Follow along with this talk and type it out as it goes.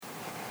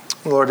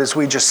Lord, as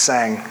we just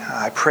sang,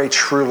 I pray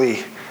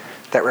truly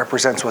that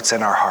represents what's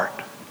in our heart.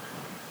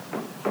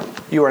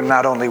 You are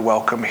not only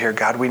welcome here,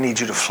 God, we need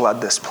you to flood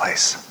this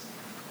place.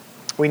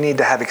 We need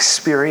to have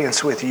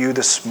experience with you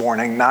this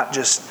morning, not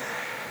just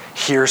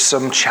hear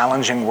some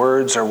challenging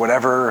words or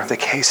whatever the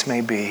case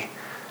may be.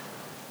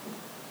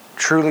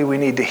 Truly, we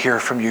need to hear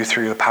from you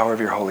through the power of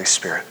your Holy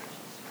Spirit.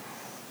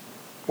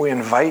 We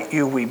invite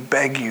you, we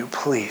beg you,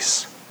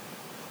 please,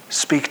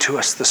 speak to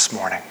us this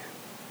morning.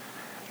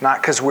 Not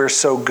because we're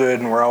so good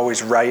and we're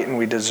always right and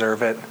we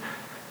deserve it,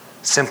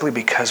 simply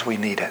because we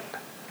need it.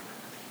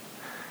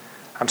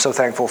 I'm so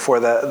thankful for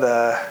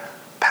the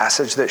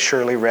passage that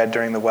Shirley read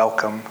during the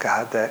welcome,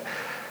 God, that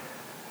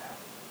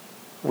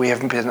we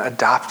have been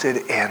adopted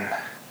in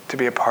to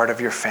be a part of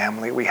your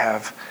family. We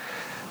have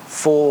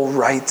full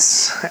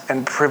rights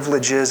and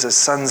privileges as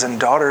sons and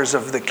daughters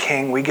of the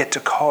King. We get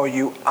to call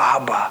you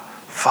Abba,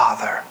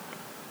 Father.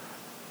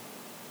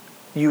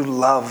 You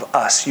love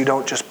us. You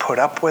don't just put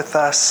up with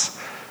us.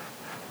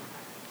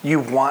 You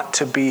want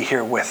to be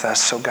here with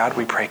us. So God,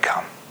 we pray,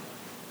 come.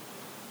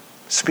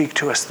 Speak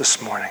to us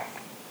this morning.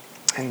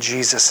 In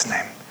Jesus'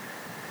 name,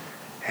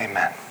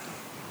 amen.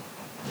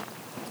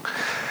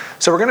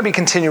 So we're going to be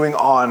continuing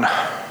on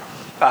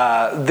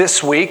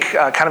this week,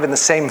 kind of in the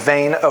same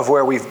vein of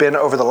where we've been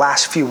over the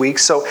last few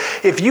weeks. So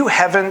if you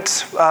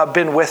haven't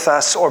been with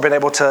us or been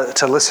able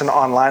to listen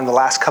online the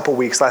last couple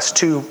weeks, last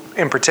two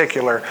in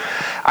particular,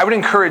 I would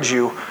encourage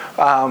you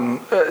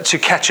to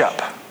catch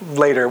up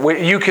later.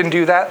 You can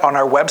do that on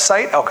our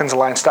website,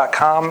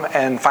 elkinsalliance.com,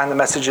 and find the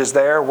messages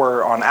there.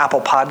 We're on Apple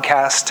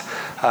Podcast.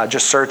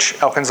 Just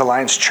search Elkins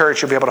Alliance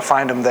Church. You'll be able to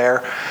find them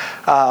there.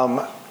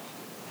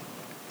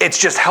 It's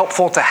just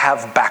helpful to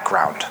have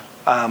background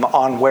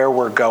on where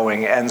we're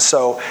going. And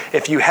so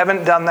if you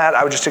haven't done that,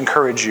 I would just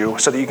encourage you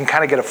so that you can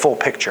kind of get a full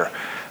picture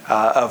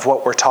of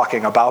what we're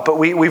talking about. But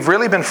we've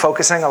really been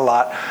focusing a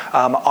lot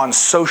on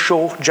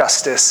social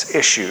justice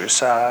issues.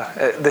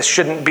 This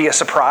shouldn't be a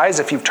surprise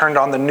if you've turned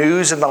on the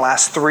news in the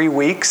last 3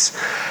 weeks.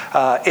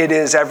 It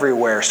is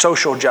everywhere.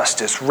 Social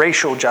justice,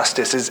 racial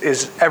justice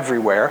is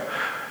everywhere.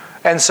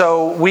 And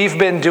so we've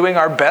been doing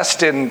our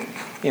best in,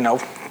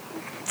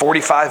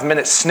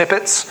 45-minute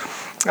snippets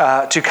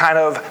to kind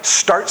of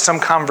start some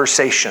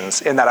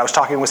conversations in that. I was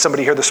talking with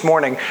somebody here this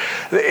morning.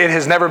 It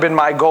has never been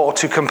my goal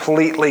to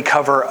completely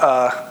cover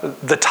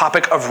the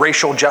topic of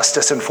racial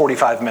justice in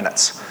 45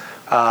 minutes.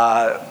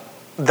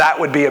 That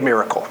would be a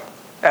miracle.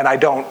 And I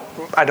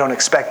don't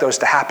expect those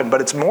to happen,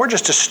 but it's more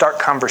just to start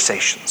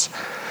conversations.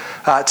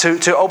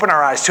 To open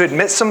our eyes, to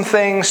admit some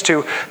things,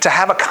 to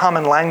have a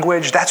common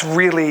language. That's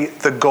really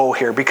the goal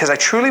here, because I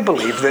truly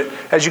believe that,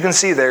 as you can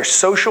see there,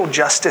 social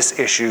justice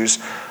issues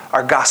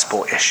are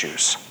gospel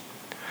issues.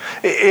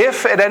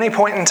 If at any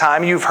point in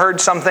time you've heard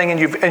something and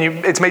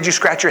it's made you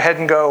scratch your head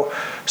and go,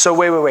 so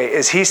wait,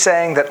 is he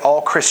saying that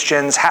all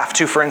Christians have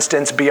to, for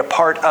instance, be a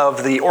part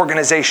of the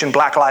organization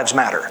Black Lives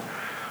Matter?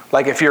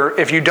 Like if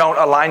you don't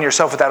align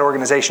yourself with that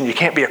organization, you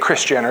can't be a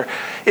Christian. Or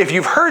if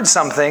you've heard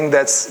something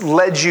that's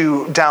led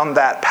you down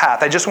that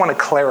path, I just want to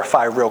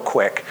clarify real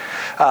quick.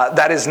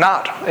 That is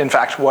not, in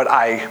fact, what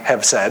I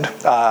have said,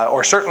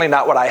 or certainly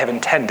not what I have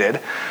intended.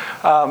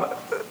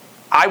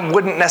 I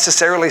wouldn't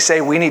necessarily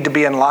say we need to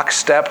be in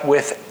lockstep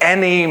with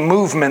any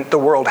movement the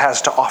world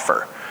has to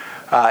offer.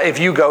 If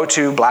you go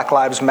to Black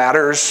Lives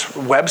Matter's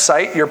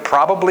website, you're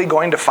probably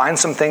going to find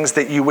some things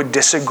that you would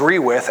disagree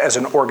with as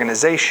an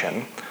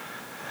organization.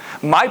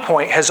 My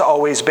point has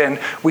always been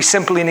we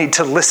simply need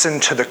to listen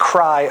to the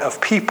cry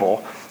of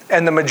people.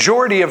 And the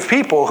majority of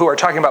people who are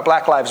talking about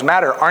Black Lives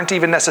Matter aren't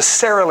even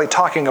necessarily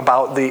talking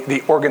about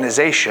the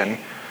organization.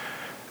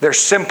 They're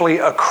simply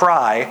a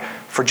cry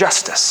for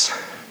justice.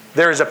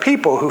 There is a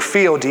people who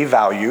feel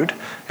devalued.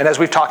 And as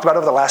we've talked about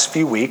over the last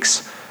few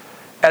weeks,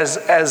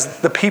 as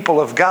the people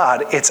of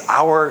God, it's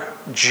our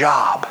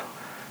job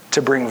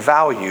to bring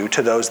value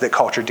to those that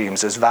culture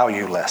deems as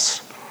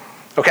valueless.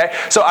 Okay,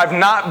 so I've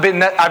not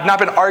been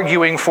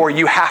arguing for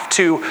you have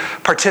to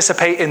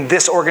participate in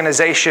this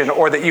organization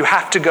or that you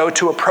have to go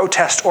to a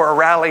protest or a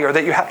rally or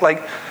that you have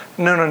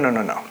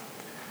no.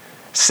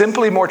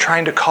 Simply more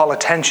trying to call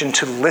attention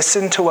to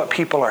listen to what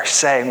people are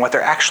saying, what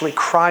they're actually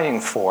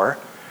crying for,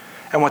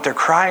 and what they're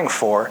crying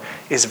for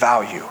is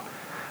value.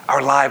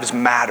 Our lives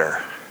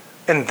matter,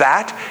 and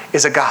that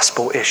is a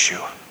gospel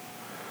issue.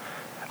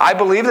 I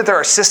believe that there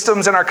are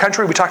systems in our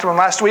country, we talked about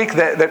last week,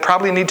 that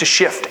probably need to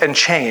shift and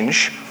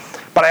change.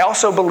 But I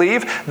also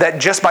believe that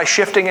just by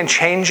shifting and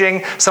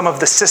changing some of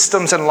the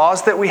systems and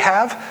laws that we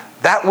have,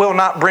 that will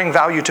not bring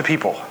value to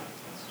people.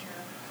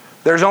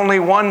 There's only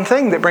one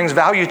thing that brings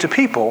value to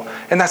people,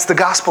 and that's the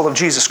gospel of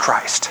Jesus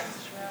Christ.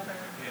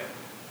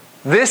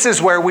 This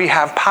is where we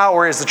have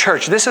power as the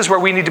church. This is where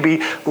we need to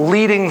be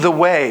leading the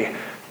way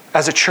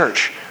as a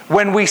church.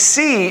 When we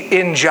see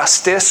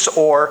injustice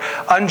or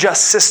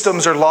unjust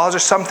systems or laws or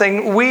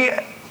something, we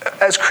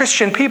as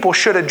Christian people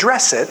should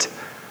address it.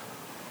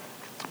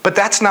 But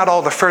that's not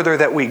all the further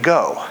that we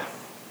go.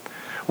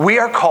 We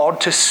are called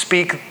to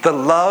speak the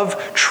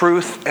love,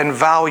 truth, and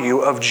value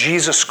of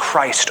Jesus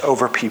Christ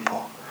over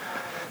people.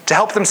 to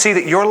help them see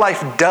that your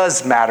life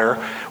does matter,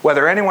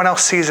 whether anyone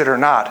else sees it or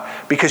not,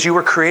 because you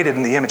were created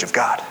in the image of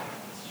God.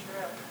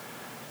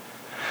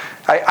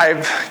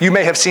 You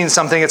may have seen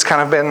something, it's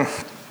kind of been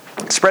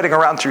spreading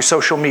around through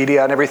social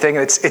media and everything.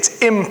 It's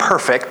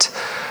imperfect,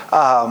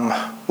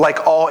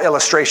 like all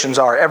illustrations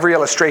are. Every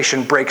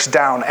illustration breaks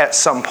down at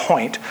some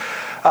point.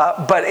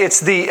 But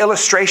it's the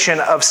illustration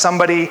of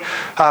somebody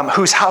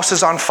whose house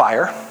is on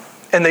fire,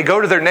 and they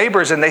go to their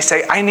neighbors and they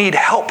say, I need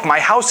help, my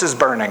house is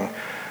burning.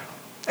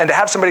 And to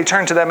have somebody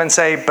turn to them and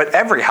say, but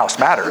every house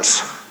matters.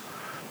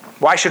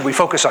 Why should we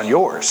focus on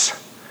yours?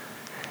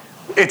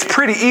 It's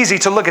pretty easy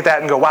to look at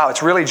that and go, wow,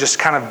 it's really just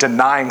kind of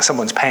denying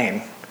someone's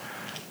pain.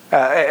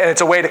 And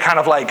it's a way to kind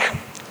of like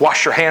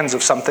wash your hands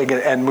of something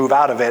and move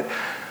out of it.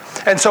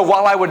 And so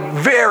while I would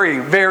very,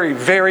 very,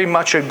 very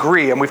much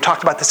agree, and we've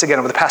talked about this again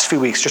over the past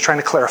few weeks, just trying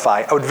to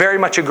clarify, I would very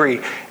much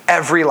agree,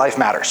 every life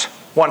matters,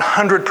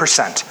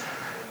 100%.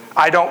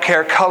 I don't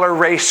care color,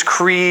 race,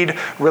 creed,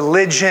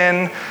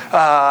 religion,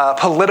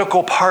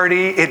 political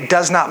party, it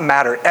does not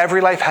matter. Every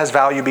life has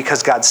value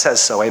because God says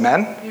so,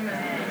 amen?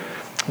 Amen.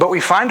 But we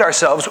find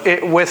ourselves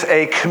with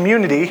a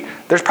community,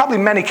 there's probably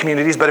many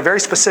communities, but a very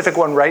specific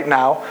one right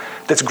now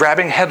that's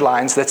grabbing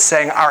headlines that's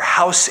saying our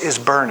house is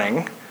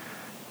burning.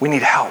 We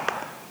need help.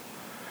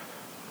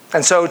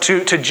 And so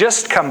to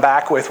just come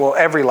back with, well,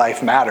 every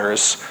life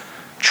matters,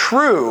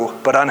 true,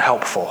 but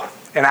unhelpful.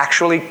 And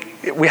actually,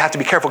 we have to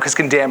be careful because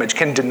can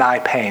deny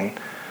pain,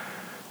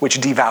 which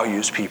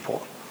devalues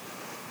people.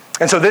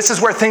 And so this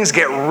is where things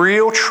get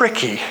real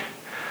tricky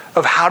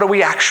of how do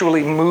we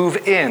actually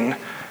move in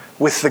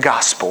with the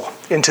gospel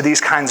into these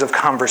kinds of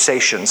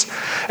conversations.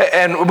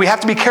 And we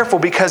have to be careful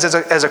because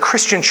as a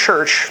Christian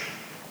church,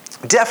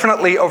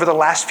 definitely over the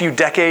last few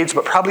decades,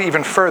 but probably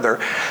even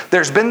further,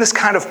 there's been this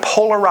kind of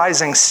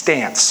polarizing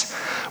stance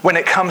when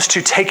it comes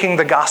to taking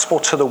the gospel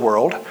to the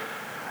world.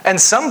 And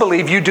some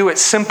believe you do it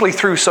simply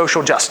through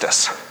social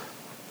justice.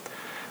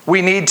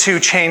 We need to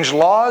change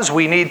laws,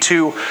 we need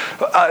to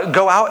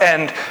go out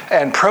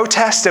and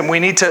protest, and we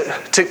need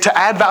to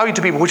add value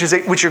to people,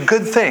 which are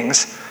good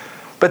things.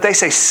 But they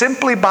say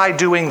simply by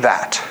doing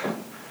that,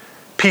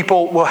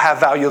 people will have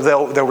value,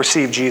 they'll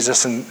receive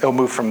Jesus and they'll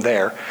move from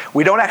there.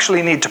 We don't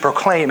actually need to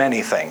proclaim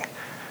anything.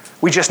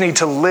 We just need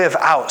to live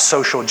out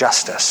social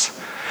justice.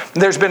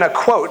 There's been a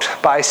quote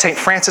by St.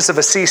 Francis of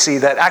Assisi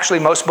that actually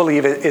most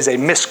believe is a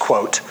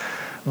misquote,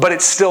 but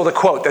it's still the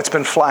quote that's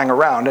been flying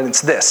around, and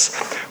it's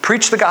this: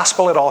 preach the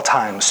gospel at all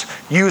times,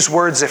 use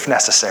words if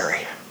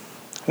necessary.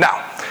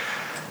 Now,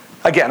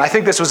 again, I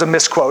think this was a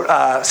misquote.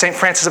 St.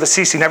 Francis of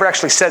Assisi never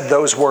actually said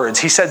those words.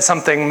 He said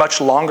something much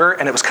longer,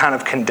 and it was kind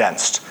of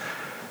condensed.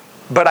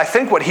 But I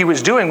think what he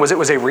was doing was it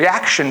was a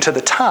reaction to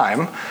the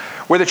time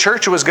where the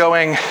church was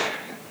going,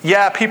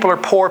 yeah, people are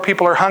poor,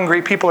 people are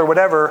hungry, people are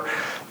whatever.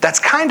 That's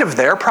kind of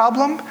their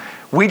problem.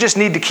 We just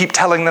need to keep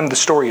telling them the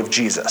story of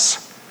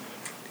Jesus.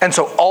 And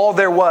so all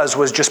there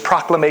was just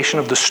proclamation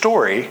of the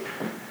story,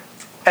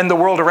 and the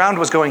world around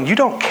was going, you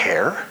don't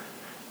care.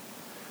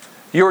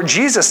 Your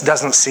Jesus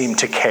doesn't seem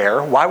to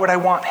care. Why would I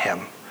want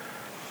him?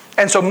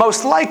 And so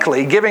most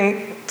likely,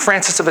 giving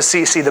Francis of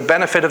Assisi the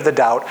benefit of the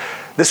doubt,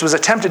 this was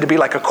attempted to be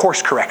like a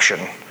course correction.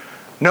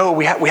 No,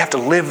 we have to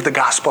live the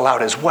gospel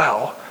out as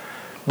well.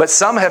 But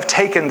some have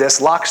taken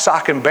this lock,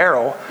 stock, and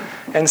barrel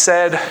and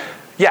said,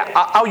 yeah,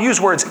 I'll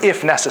use words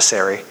if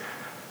necessary.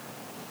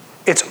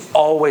 It's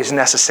always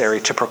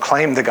necessary to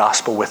proclaim the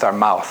gospel with our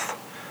mouth,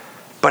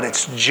 but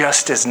it's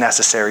just as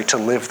necessary to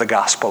live the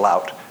gospel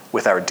out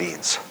with our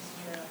deeds.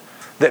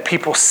 That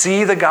people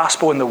see the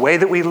gospel in the way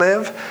that we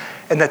live,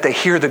 and that they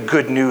hear the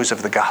good news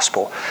of the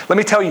gospel. Let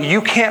me tell you,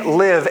 you can't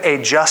live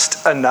a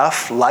just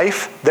enough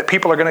life that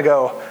people are going to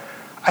go,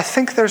 I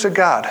think there's a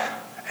God,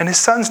 and his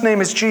son's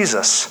name is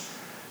Jesus.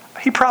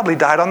 He probably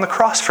died on the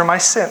cross for my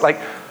sin. Like,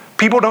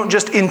 people don't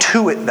just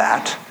intuit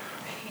that.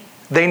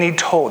 They need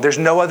told. There's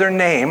no other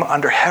name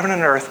under heaven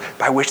and earth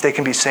by which they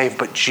can be saved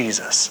but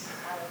Jesus.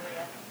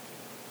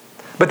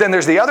 But then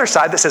there's the other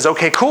side that says,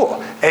 okay,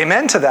 cool.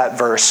 Amen to that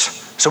verse.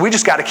 So we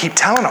just got to keep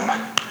telling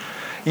them.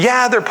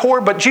 Yeah, they're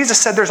poor, but Jesus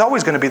said there's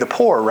always going to be the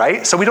poor,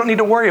 right? So we don't need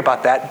to worry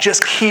about that.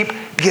 Just keep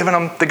giving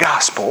them the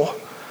gospel.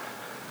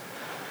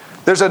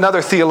 There's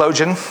another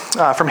theologian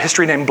from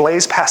history named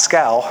Blaise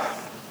Pascal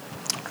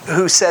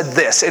who said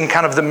this in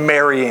kind of the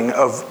marrying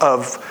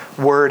of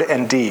word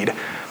and deed.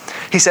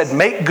 He said,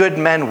 make good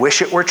men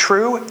wish it were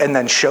true and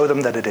then show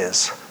them that it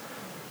is.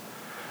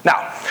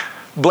 Now,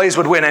 Blaise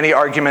would win any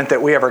argument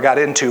that we ever got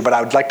into, but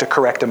I would like to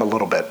correct him a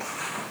little bit.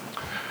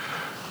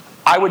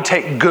 I would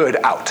take good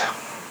out.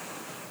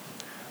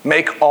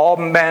 Make all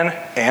men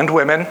and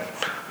women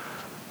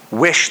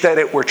wish that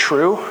it were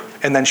true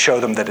and then show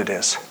them that it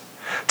is.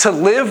 To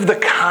live the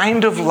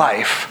kind of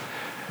life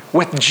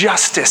with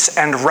justice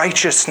and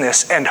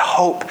righteousness and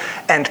hope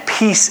and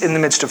peace in the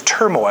midst of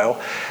turmoil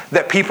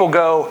that people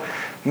go,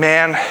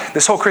 man,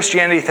 this whole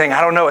Christianity thing,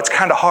 I don't know, it's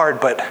kind of hard,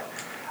 but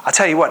I'll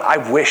tell you what,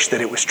 I wish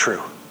that it was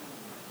true.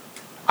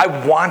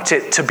 I want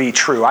it to be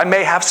true. I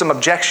may have some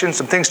objections,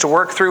 some things to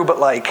work through, but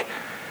like,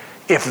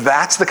 if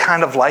that's the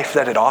kind of life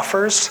that it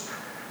offers,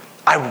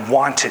 I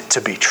want it to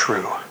be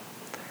true.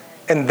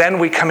 And then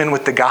we come in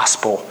with the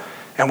gospel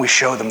and we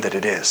show them that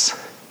it is.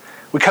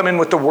 We come in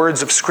with the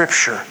words of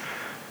Scripture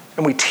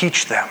and we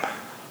teach them.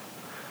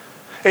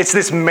 It's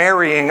this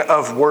marrying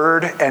of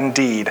word and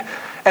deed.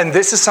 And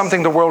this is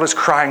something the world is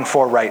crying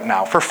for right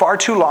now. For far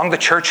too long, the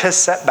church has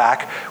sat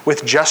back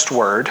with just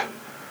word,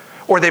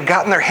 or they've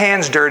gotten their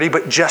hands dirty,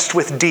 but just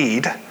with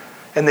deed,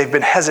 and they've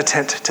been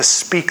hesitant to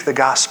speak the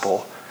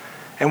gospel.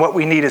 And what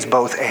we need is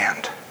both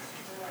and.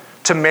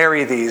 To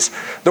marry these.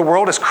 The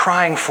world is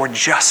crying for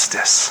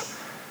justice.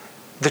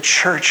 The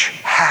church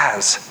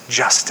has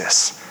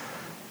justice.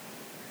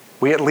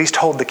 We at least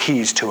hold the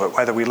keys to it,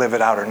 whether we live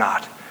it out or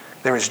not.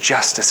 There is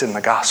justice in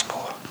the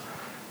gospel.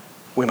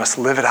 We must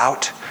live it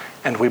out,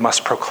 and we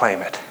must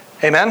proclaim it.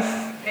 Amen?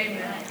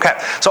 Amen. Okay,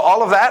 so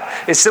all of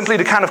that is simply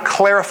to kind of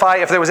clarify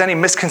if there was any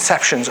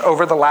misconceptions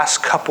over the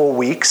last couple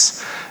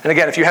weeks. And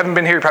again, if you haven't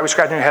been here, you're probably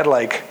scratching your head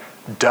like,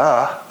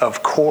 duh,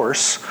 of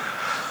course.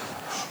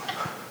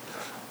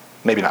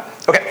 Maybe not.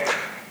 Okay,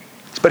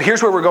 but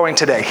here's where we're going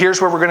today. Here's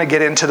where we're going to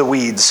get into the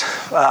weeds.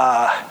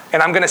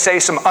 And I'm going to say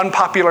some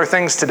unpopular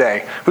things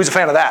today. Who's a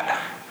fan of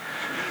that?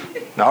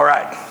 All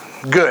right,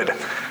 good.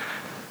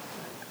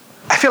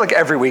 I feel like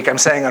every week I'm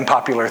saying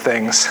unpopular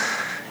things.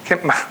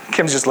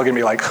 Kim's just looking at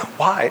me like,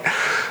 why?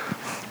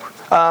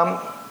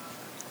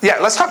 Yeah,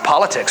 let's talk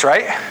politics,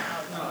 right?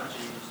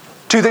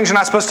 Two things you're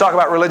not supposed to talk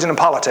about: religion and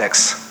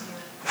politics.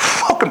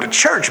 Welcome to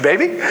church,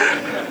 baby.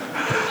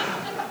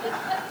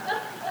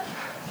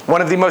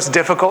 One of the most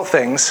difficult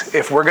things,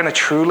 if we're going to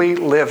truly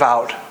live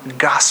out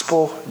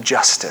gospel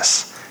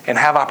justice and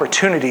have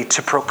opportunity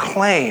to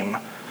proclaim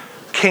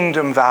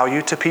kingdom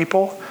value to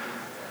people,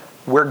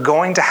 we're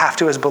going to have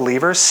to, as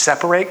believers,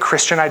 separate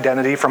Christian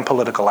identity from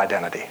political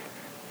identity.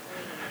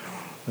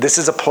 This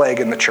is a plague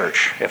in the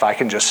church, if I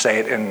can just say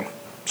it in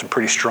some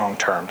pretty strong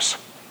terms.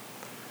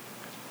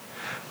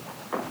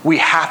 We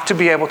have to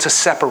be able to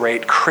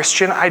separate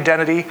Christian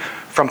identity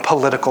from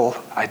political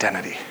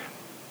identity.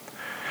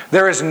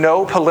 There is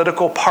no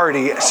political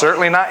party,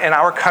 certainly not in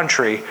our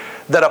country,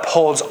 that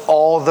upholds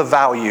all the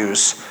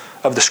values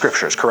of the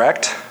Scriptures,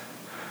 correct?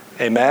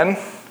 Amen?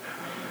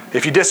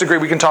 If you disagree,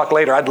 we can talk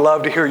later. I'd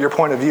love to hear your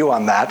point of view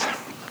on that.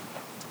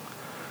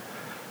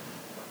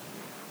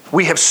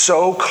 We have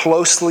so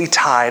closely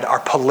tied our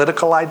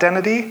political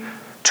identity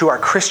to our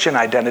Christian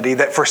identity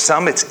that for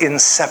some it's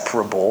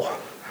inseparable.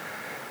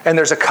 And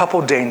there's a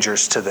couple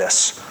dangers to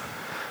this.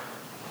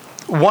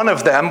 One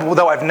of them,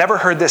 though I've never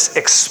heard this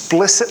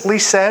explicitly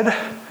said,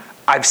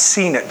 I've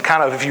seen it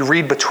kind of, if you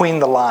read between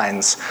the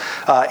lines,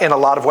 in a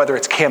lot of whether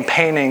it's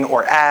campaigning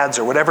or ads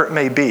or whatever it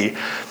may be.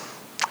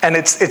 And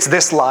it's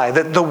this lie,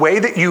 that the way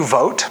that you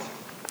vote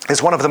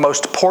is one of the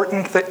most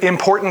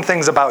important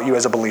things about you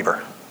as a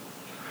believer.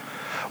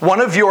 One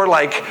of your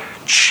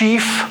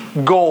chief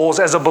goals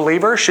as a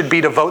believer should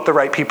be to vote the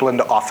right people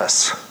into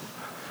office.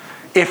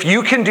 If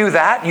you can do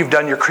that, you've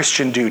done your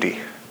Christian duty.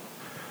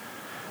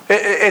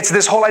 It's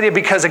this whole idea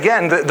because,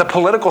 again, the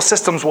political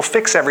systems will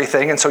fix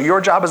everything, and so your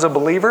job as a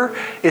believer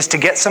is to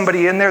get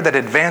somebody in there that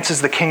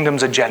advances the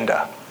kingdom's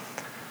agenda.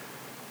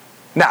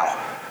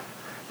 Now,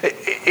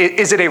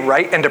 is it a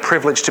right and a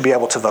privilege to be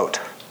able to vote?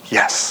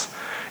 Yes.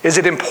 Is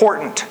it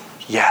important?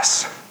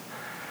 Yes.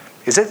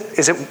 Is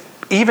it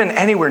even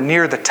anywhere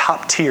near the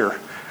top tier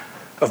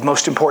of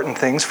most important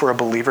things for a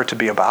believer to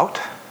be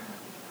about?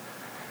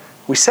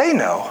 We say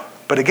no,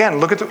 but again,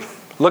 look at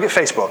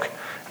Facebook.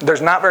 There's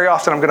not very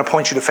often I'm going to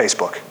point you to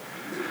Facebook.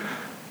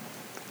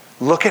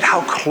 Look at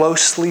how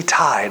closely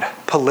tied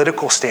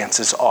political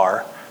stances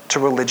are to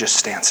religious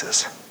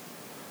stances.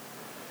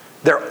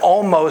 They're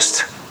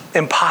almost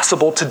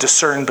impossible to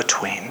discern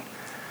between,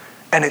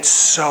 and it's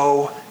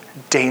so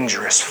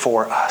dangerous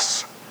for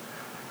us.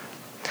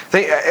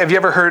 Have you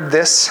ever heard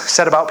this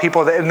said about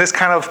people? And this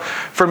kind of,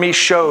 for me,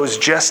 shows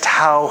just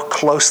how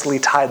closely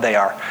tied they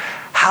are.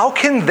 How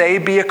can they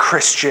be a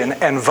Christian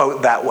and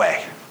vote that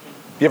way?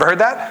 You ever heard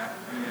that?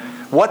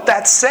 What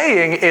that's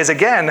saying is,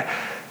 again,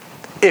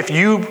 if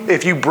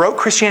you broke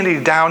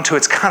Christianity down to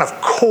its kind of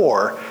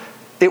core,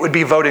 it would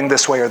be voting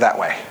this way or that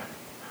way.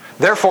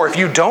 Therefore, if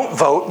you don't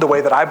vote the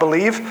way that I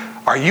believe,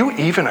 are you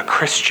even a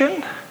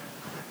Christian?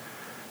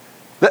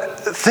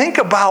 Think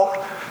about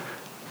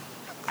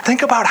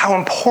how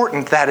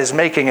important that is,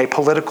 making a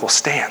political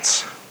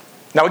stance.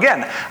 Now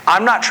again,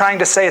 I'm not trying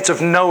to say it's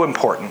of no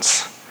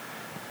importance,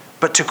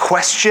 but to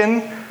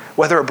question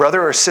whether a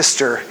brother or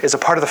sister is a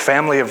part of the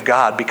family of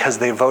God because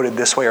they voted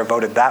this way or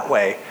voted that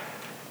way,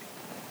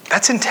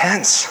 that's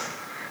intense.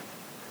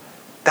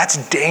 That's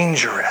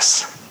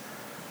dangerous.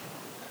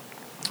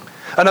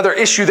 Another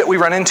issue that we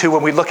run into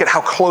when we look at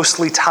how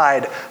closely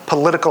tied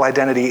political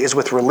identity is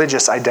with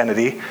religious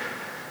identity.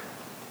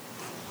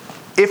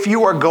 If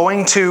you are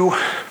going to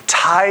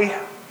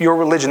tie your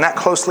religion that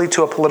closely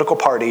to a political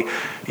party,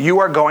 you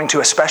are going to,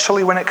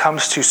 especially when it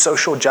comes to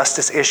social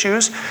justice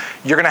issues,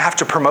 you're going to have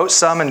to promote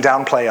some and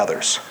downplay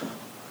others.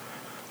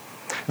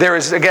 There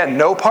is, again,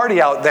 no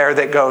party out there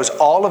that goes,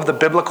 all of the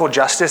biblical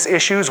justice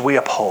issues we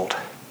uphold.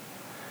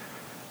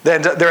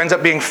 Then there ends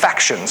up being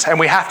factions, and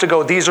we have to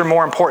go, these are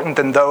more important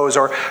than those,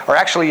 or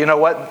actually, you know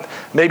what,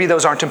 maybe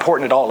those aren't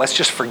important at all. Let's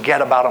just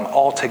forget about them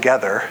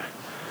altogether.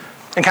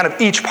 And kind of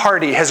each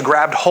party has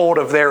grabbed hold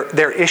of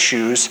their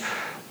issues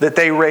that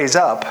they raise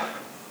up.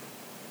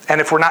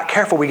 And if we're not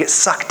careful, we get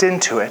sucked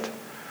into it.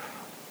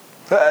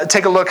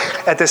 Take a look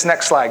at this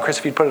next slide. Chris,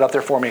 if you'd put it up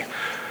there for me.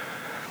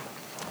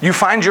 You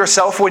find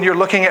yourself, when you're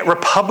looking at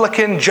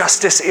Republican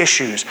justice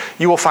issues,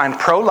 you will find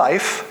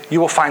pro-life,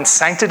 you will find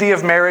sanctity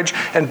of marriage,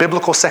 and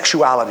biblical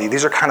sexuality.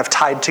 These are kind of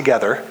tied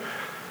together.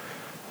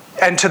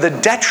 And to the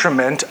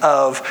detriment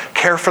of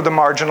care for the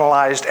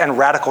marginalized and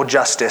radical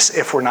justice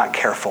if we're not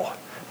careful.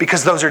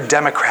 Because those are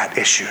Democrat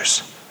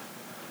issues.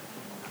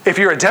 If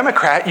you're a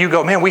Democrat, you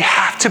go, man, we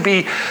have to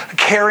be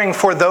caring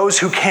for those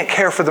who can't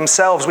care for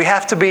themselves. We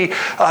have to be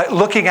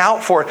looking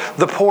out for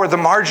the poor, the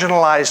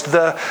marginalized,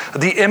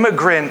 the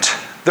immigrant,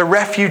 the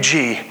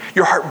refugee.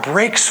 Your heart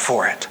breaks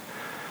for it,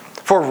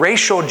 for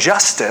racial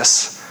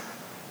justice.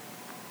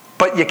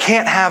 But you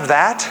can't have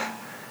that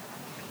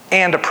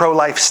and a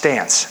pro-life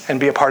stance and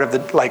be a part of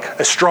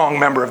a strong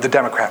member of the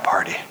Democrat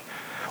Party.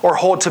 Or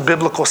hold to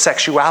biblical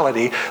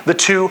sexuality. The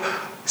two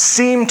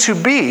seem to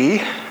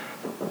be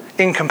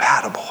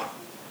incompatible.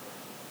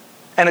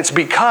 And it's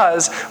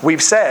because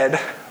we've said,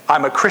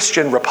 I'm a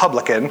Christian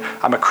Republican,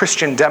 I'm a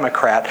Christian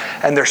Democrat,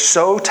 and they're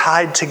so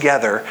tied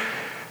together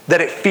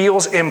that it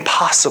feels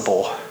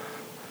impossible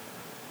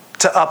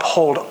to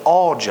uphold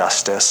all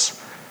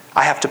justice.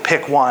 I have to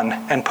pick one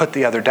and put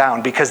the other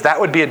down, because that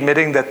would be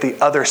admitting that the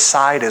other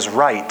side is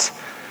right,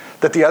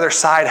 that the other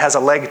side has a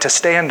leg to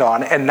stand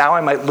on, and now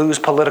I might lose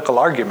political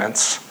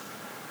arguments.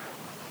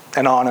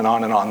 And on and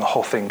on and on the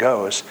whole thing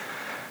goes.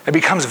 It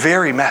becomes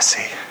very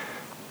messy.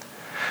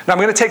 Now I'm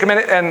going to take a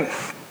minute and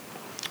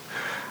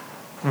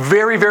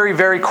very, very,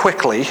 very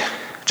quickly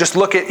just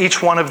look at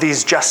each one of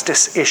these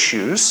justice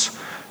issues.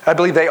 I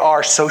believe they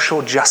are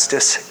social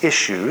justice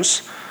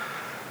issues.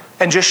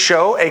 And just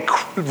show a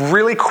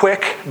really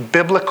quick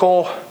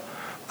biblical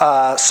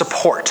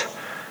support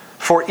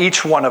for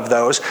each one of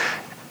those.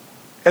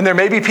 And there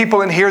may be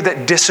people in here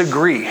that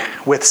disagree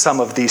with some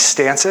of these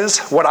stances.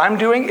 What I'm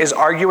doing is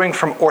arguing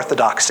from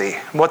orthodoxy.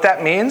 What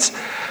that means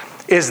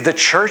is the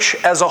church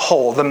as a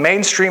whole, the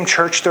mainstream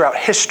church throughout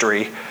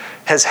history,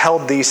 has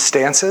held these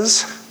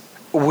stances.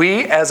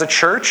 We as a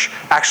church,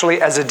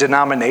 actually as a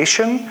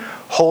denomination,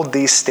 hold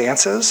these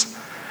stances.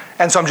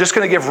 And so I'm just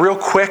going to give real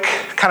quick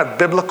kind of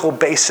biblical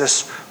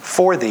basis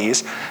for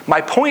these.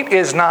 My point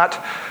is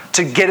not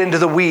to get into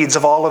the weeds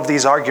of all of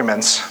these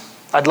arguments.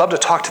 I'd love to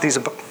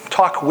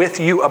talk with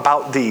you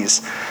about these,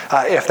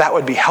 if that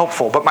would be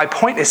helpful. But my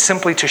point is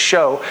simply to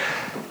show,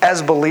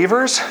 as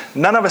believers,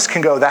 none of us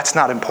can go, that's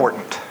not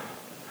important.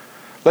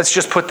 Let's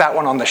just put that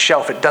one on the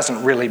shelf. It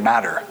doesn't really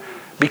matter,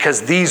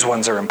 because these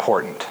ones are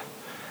important.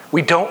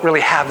 We don't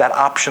really have that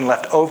option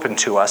left open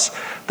to us.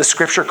 The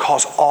scripture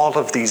calls all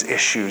of these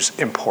issues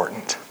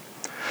important.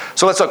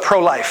 So let's look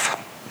pro-life.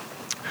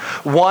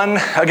 One,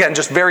 again,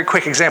 just very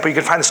quick example. You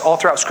can find this all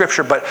throughout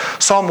scripture, but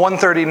Psalm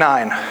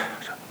 139.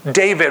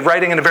 David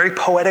writing in a very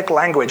poetic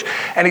language,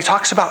 and he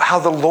talks about how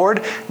the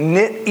Lord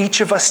knit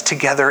each of us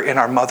together in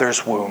our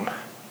mother's womb.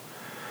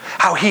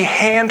 How he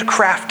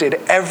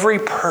handcrafted every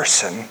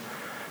person,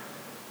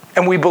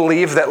 and we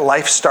believe that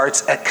life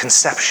starts at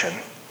conception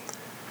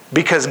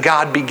because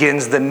God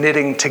begins the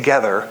knitting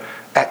together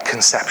at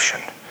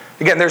conception.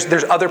 Again,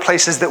 there's other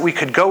places that we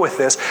could go with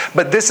this,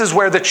 but this is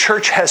where the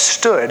church has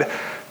stood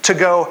to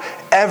go,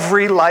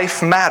 every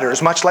life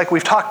matters, much like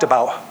we've talked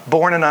about,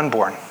 born and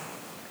unborn.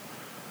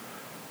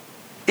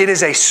 It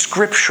is a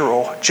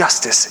scriptural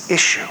justice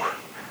issue.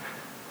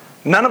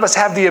 None of us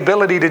have the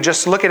ability to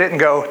just look at it and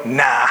go,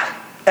 nah.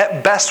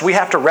 At best, we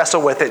have to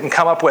wrestle with it and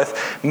come up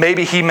with,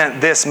 maybe he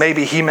meant this,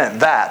 maybe he meant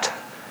that.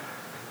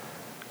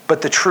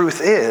 But the truth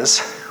is,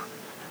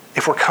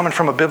 if we're coming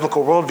from a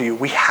biblical worldview,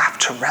 we have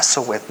to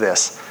wrestle with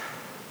this,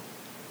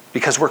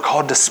 because we're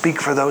called to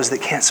speak for those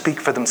that can't speak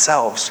for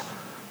themselves.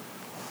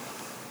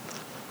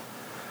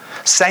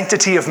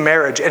 Sanctity of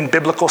marriage and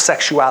biblical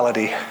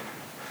sexuality.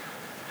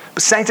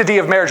 Sanctity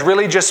of marriage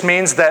really just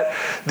means that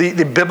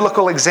the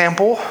biblical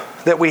example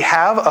that we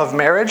have of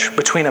marriage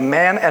between a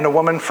man and a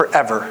woman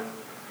forever,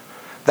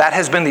 that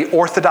has been the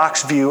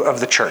orthodox view of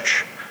the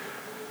church.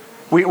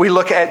 We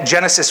look at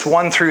Genesis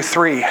 1 through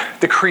 3,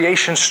 the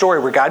creation story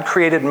where God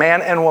created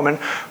man and woman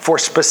for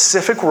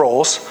specific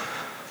roles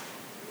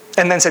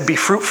and then said, be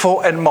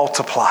fruitful and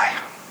multiply.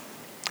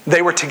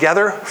 They were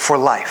together for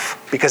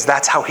life because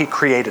that's how he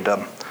created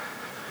them.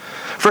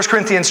 1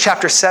 Corinthians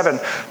chapter 7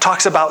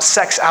 talks about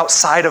sex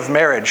outside of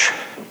marriage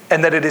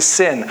and that it is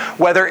sin.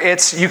 Whether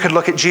it's, you could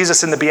look at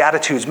Jesus in the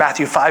Beatitudes,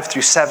 Matthew 5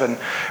 through 7,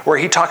 where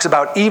he talks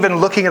about even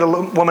looking at a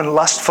woman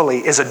lustfully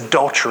is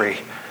adultery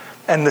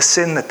and the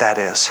sin that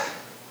is.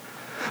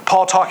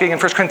 Paul talking in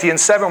 1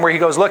 Corinthians 7 where he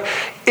goes, look,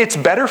 it's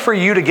better for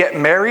you to get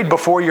married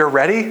before you're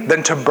ready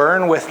than to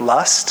burn with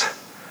lust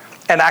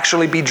and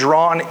actually be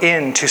drawn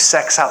into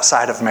sex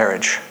outside of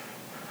marriage.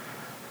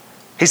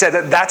 He said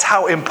that that's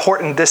how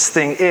important this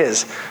thing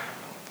is.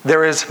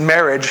 There is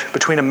marriage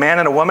between a man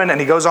and a woman, and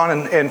he goes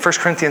on in 1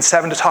 Corinthians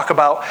 7 to talk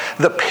about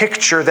the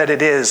picture that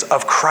it is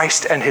of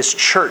Christ and his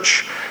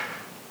church,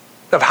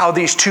 of how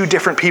these two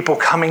different people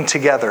coming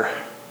together.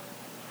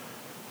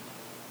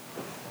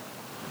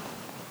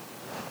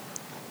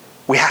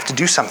 We have to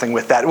do something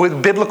with that,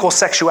 with biblical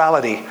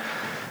sexuality.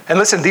 And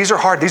listen, these are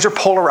hard. These are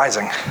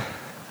polarizing.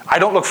 I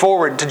don't look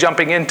forward to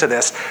jumping into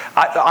this.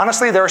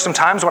 Honestly, there are some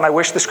times when I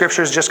wish the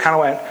scriptures just kind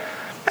of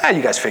went,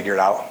 you guys figure it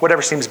out,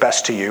 whatever seems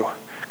best to you.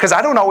 Because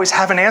I don't always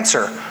have an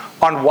answer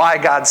on why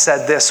God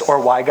said this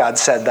or why God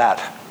said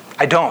that.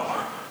 I don't.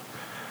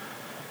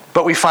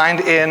 But we find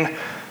in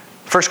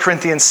 1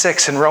 Corinthians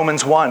 6 and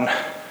Romans 1,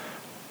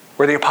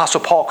 where the Apostle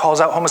Paul calls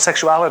out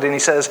homosexuality, and he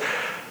says,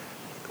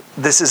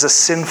 this is a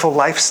sinful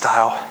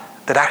lifestyle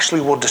that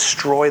actually will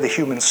destroy the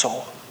human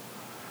soul.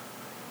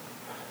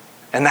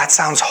 And that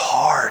sounds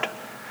hard,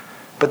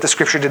 but the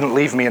scripture didn't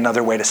leave me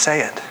another way to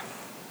say it.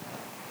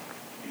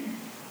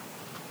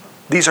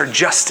 These are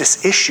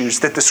justice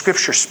issues that the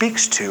scripture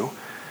speaks to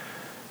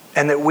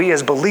and that we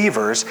as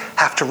believers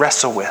have to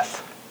wrestle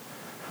with.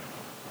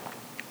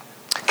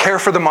 Care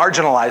for the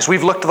marginalized.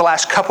 We've looked the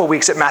last couple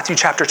weeks at Matthew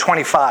chapter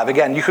 25.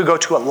 Again, you could go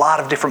to a lot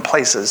of different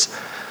places.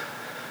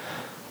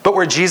 But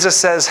where Jesus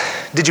says,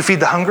 did you feed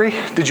the hungry?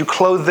 Did you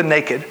clothe the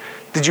naked?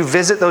 Did you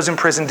visit those in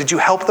prison? Did you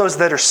help those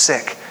that are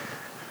sick?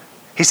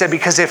 He said,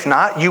 because if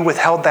not, you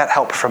withheld that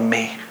help from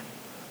me.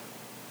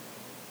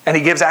 And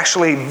he gives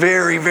actually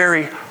very,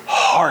 very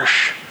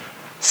harsh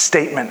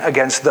statement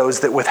against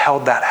those that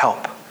withheld that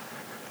help.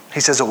 He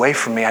says, away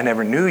from me, I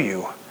never knew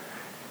you.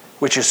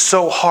 Which is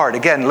so hard.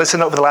 Again,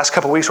 listen over the last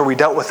couple of weeks where we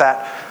dealt with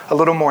that a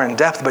little more in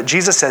depth. But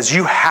Jesus says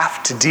you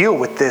have to deal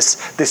with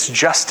this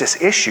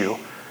justice issue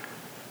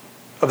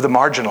of the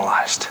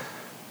marginalized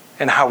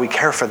and how we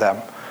care for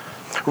them.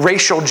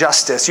 Racial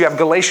justice. You have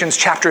Galatians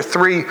chapter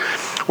 3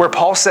 where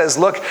Paul says,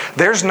 look,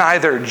 there's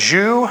neither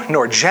Jew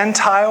nor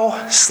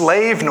Gentile,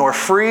 slave nor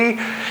free.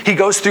 He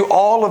goes through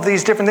all of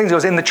these different things. He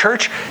goes, in the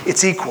church,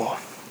 it's equal.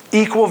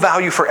 Equal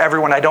value for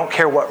everyone. I don't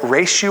care what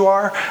race you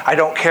are. I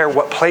don't care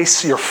what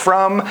place you're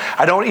from.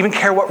 I don't even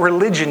care what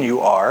religion you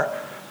are.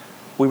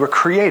 We were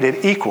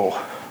created equal.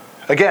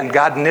 Again,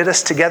 God knit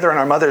us together in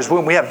our mother's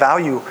womb. We have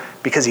value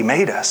because he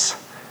made us,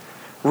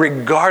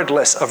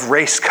 regardless of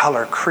race,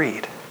 color,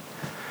 creed.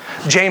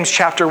 James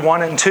chapter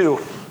 1 and 2.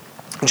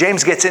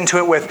 James gets into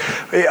it with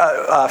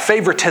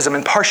favoritism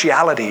and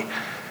partiality.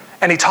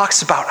 And he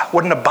talks about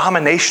what an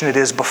abomination it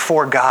is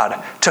before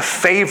God to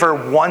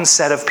favor one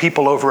set of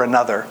people over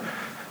another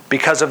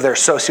because of their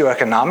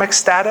socioeconomic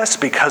status,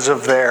 because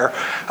of their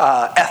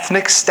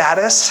ethnic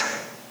status.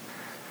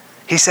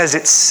 He says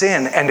it's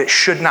sin and it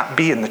should not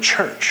be in the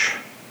church.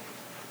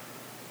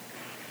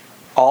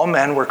 All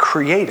men were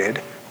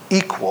created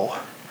equal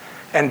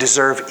and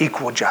deserve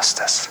equal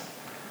justice.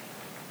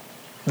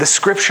 The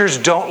scriptures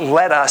don't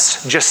let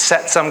us just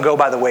set some go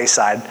by the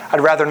wayside.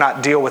 I'd rather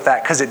not deal with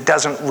that because it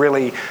doesn't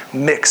really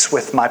mix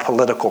with my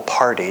political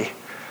party.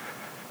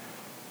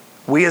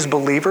 We as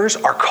believers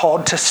are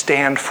called to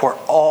stand for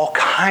all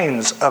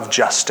kinds of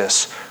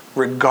justice,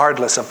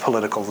 regardless of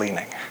political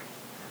leaning.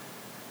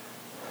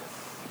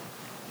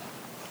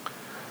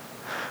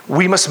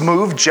 We must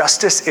move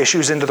justice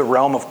issues into the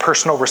realm of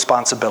personal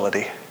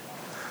responsibility.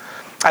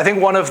 I think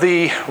one of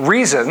the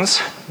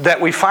reasons that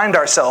we find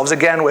ourselves,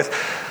 again, with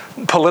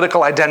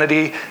political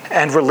identity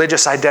and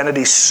religious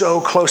identity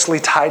so closely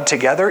tied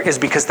together is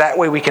because that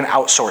way we can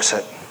outsource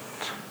it.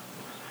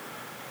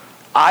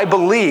 I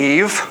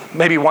believe,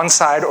 maybe one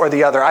side or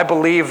the other, I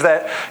believe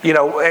that,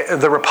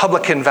 the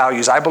Republican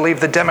values, I believe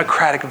the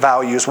Democratic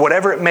values,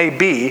 whatever it may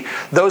be,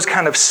 those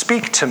kind of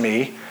speak to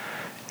me.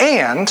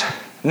 And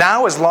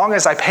now, as long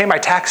as I pay my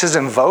taxes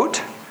and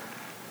vote,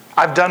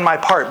 I've done my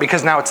part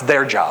because now it's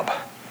their job.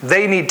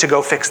 They need to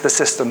go fix the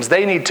systems.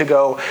 They need to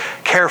go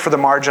care for the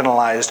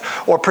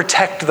marginalized or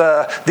protect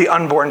the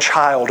unborn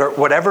child or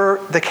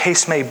whatever the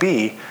case may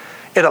be.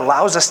 It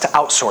allows us to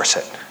outsource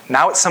it.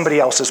 Now it's somebody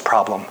else's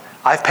problem.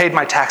 I've paid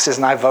my taxes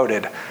and I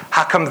voted.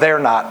 How come they're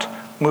not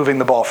moving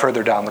the ball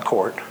further down the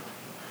court?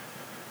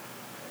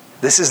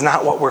 This is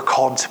not what we're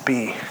called to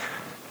be.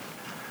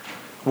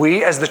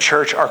 We as the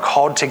church are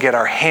called to get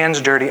our hands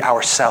dirty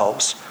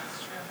ourselves.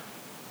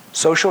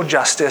 Social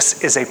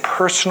justice is a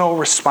personal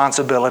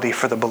responsibility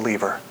for the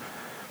believer.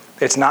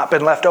 It's not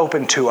been left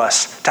open to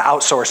us to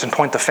outsource and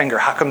point the finger.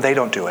 How come they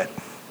don't do it?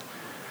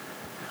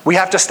 We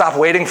have to stop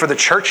waiting for the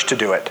church to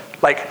do it.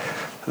 Like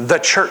the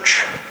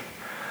church.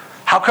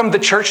 How come the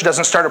church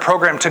doesn't start a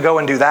program to go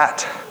and do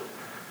that?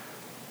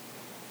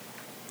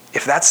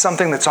 If that's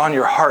something that's on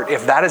your heart,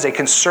 if that is a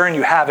concern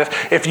you have,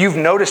 if you've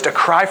noticed a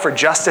cry for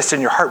justice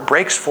and your heart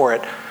breaks for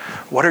it,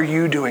 what are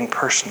you doing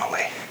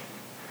personally?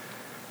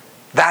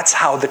 That's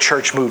how the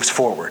church moves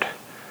forward.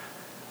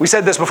 We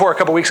said this before a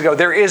couple weeks ago.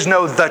 There is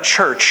no the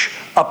church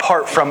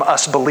apart from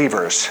us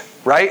believers,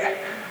 right?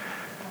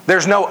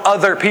 There's no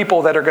other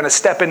people that are going to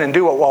step in and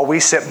do it while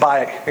we sit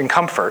by in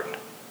comfort.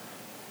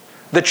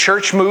 The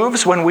church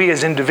moves when we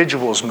as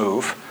individuals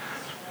move.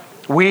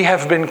 We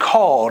have been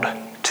called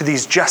to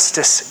these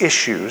justice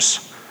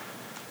issues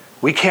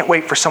We can't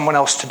wait for someone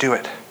else to do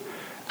it,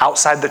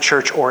 outside the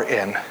church or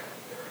in.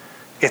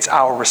 It's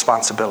our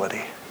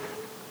responsibility.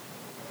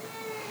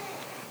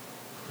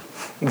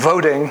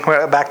 Voting,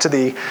 back to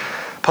the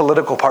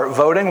political part,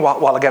 voting,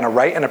 while again a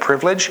right and a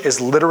privilege,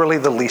 is literally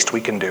the least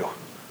we can do.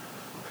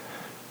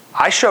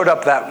 I showed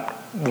up that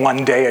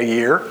one day a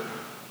year.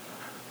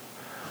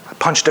 I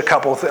punched a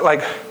couple,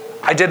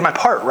 I did my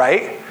part,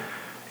 right?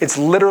 It's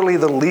literally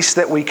the least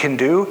that we can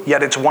do,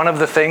 yet it's one of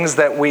the things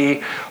that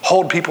we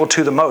hold people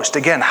to the most.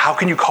 Again, how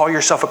can you call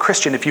yourself a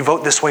Christian if you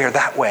vote this way or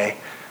that way?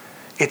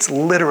 It's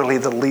literally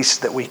the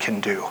least that we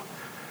can do.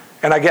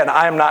 And again,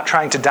 I am not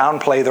trying to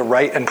downplay the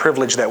right and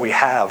privilege that we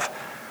have.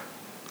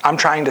 I'm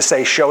trying to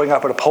say showing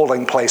up at a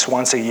polling place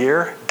once a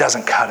year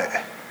doesn't cut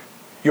it.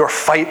 Your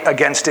fight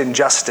against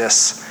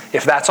injustice,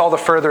 if that's all the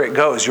further it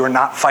goes, you're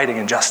not fighting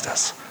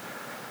injustice.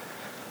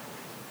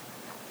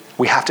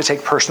 We have to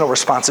take personal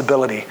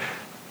responsibility,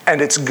 and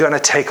it's going to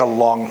take a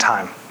long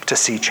time to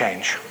see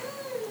change.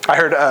 I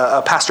heard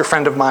a pastor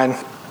friend of mine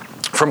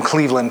from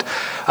Cleveland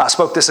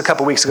spoke this a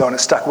couple weeks ago, and it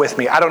stuck with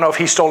me. I don't know if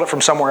he stole it from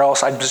somewhere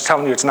else. I'm just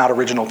telling you it's not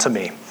original to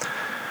me.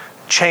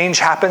 Change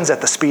happens at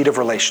the speed of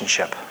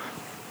relationship.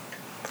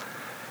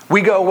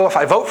 We go, well, if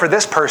I vote for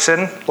this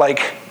person,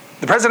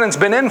 the president's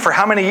been in for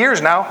how many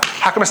years now?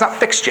 How come it's not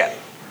fixed yet?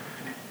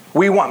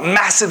 We want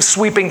massive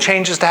sweeping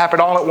changes to happen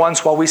all at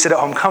once while we sit at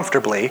home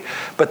comfortably.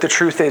 But the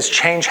truth is,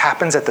 change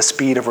happens at the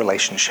speed of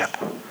relationship.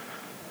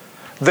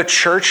 The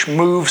church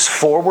moves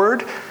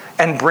forward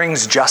and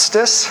brings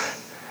justice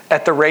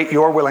at the rate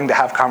you're willing to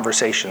have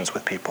conversations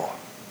with people.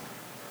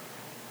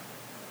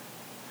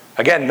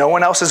 Again, no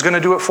one else is going to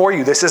do it for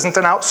you. This isn't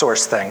an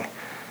outsourced thing.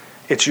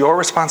 It's your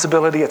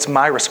responsibility, it's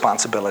my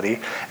responsibility,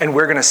 and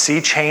we're going to see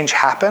change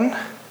happen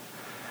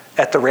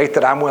at the rate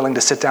that I'm willing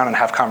to sit down and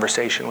have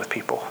conversation with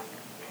people.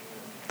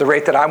 The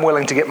rate that I'm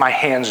willing to get my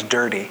hands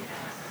dirty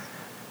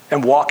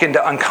and walk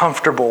into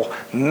uncomfortable,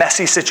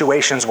 messy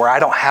situations where I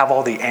don't have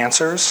all the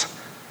answers.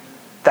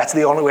 That's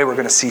the only way we're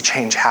going to see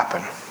change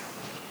happen.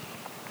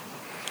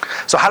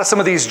 So how do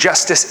some of these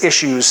justice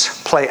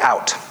issues play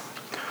out?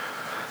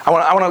 I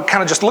want to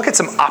kind of just look at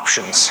some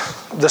options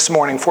this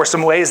morning for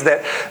some ways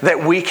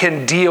that we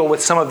can deal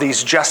with some of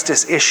these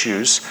justice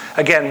issues.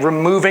 Again,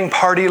 removing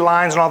party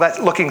lines and all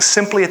that, looking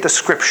simply at the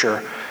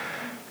scripture.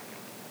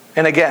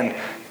 And again,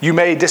 you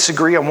may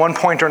disagree on one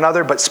point or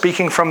another, but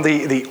speaking from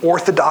the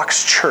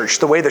Orthodox Church,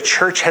 the way the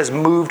church has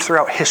moved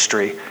throughout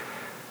history,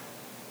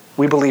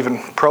 we believe in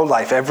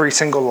pro-life. Every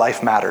single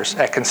life matters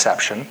at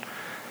conception.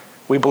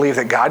 We believe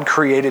that God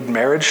created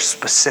marriage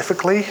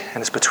specifically, and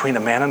it's between a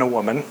man and a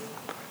woman.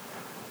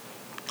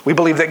 We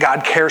believe that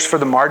God cares for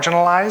the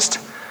marginalized,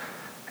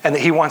 and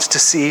that he wants to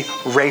see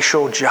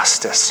racial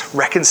justice,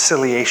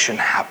 reconciliation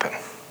happen.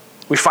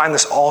 We find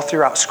this all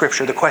throughout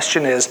Scripture. The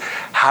question is,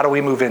 how do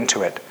we move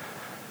into it?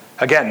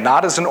 Again,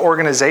 not as an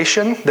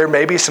organization. There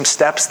may be some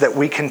steps that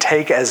we can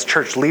take as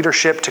church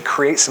leadership to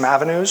create some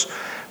avenues,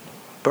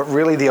 but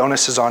really the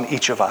onus is on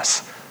each of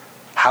us.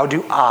 How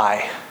do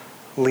I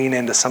lean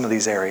into some of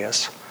these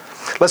areas?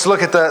 Let's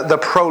look at the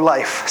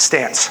pro-life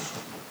stance.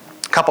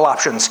 A couple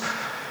options.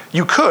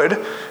 You could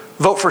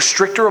vote for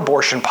stricter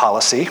abortion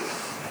policy.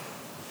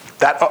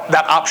 That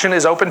option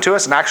is open to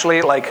us and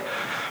actually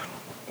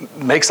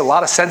makes a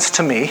lot of sense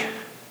to me.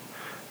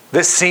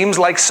 This seems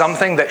like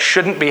something that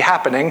shouldn't be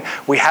happening.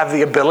 We have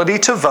the ability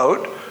to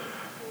vote,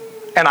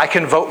 and I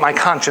can vote my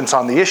conscience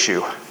on the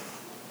issue.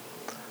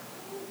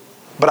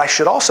 But I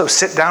should also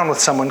sit down with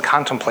someone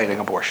contemplating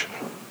abortion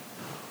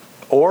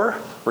or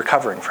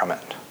recovering from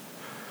it.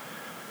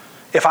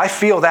 If I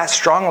feel that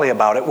strongly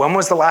about it, when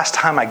was the last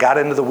time I got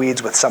into the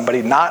weeds with somebody,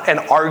 and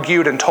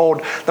argued and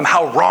told them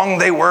how wrong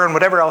they were and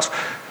whatever else,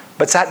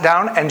 but sat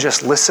down and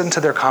just listened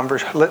to their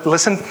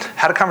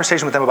had a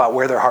conversation with them about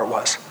where their heart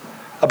was,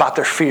 about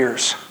their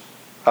fears,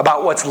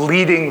 about what's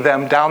leading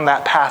them down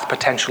that path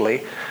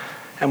potentially,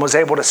 and was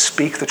able to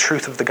speak the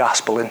truth of the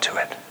gospel into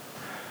it.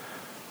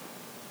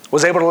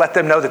 Was able to let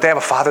them know that they have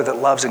a Father that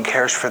loves and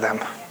cares for them,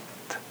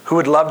 who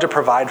would love to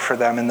provide for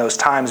them in those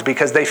times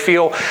because they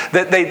feel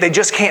that they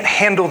just can't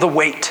handle the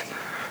weight.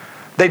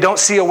 They don't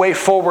see a way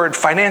forward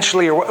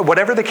financially or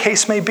whatever the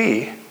case may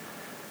be,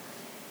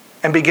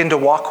 and begin to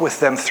walk with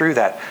them through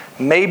that.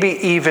 Maybe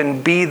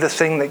even be the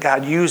thing that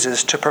God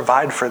uses to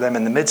provide for them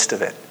in the midst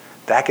of it.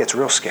 That gets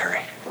real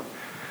scary.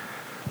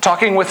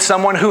 Talking with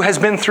someone who has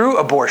been through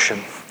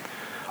abortion,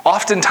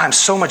 oftentimes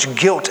so much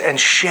guilt and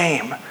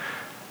shame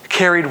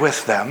carried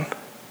with them,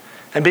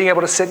 and being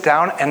able to sit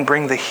down and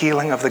bring the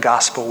healing of the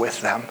gospel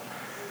with them.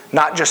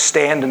 Not just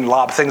stand and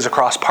lob things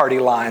across party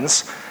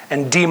lines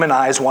and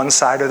demonize one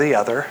side or the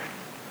other,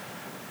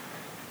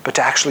 but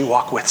to actually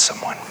walk with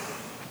someone.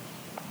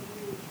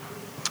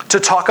 To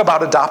talk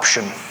about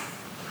adoption.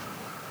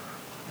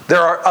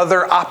 There are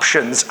other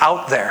options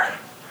out there,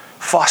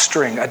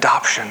 fostering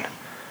adoption.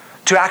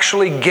 To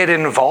actually get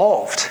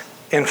involved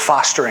in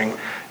fostering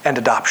and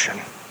adoption.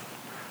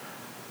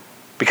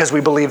 Because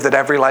we believe that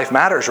every life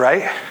matters,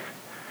 right?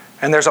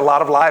 And there's a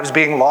lot of lives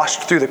being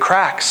lost through the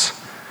cracks.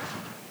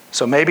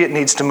 So maybe it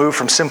needs to move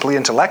from simply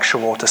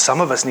intellectual to some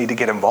of us need to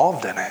get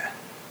involved in it.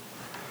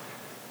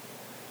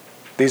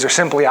 These are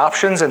simply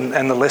options,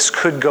 and the list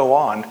could go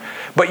on.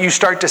 But you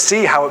start to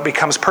see how it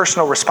becomes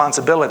personal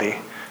responsibility.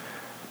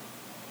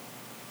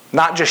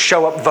 Not just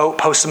show up, vote,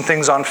 post some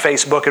things on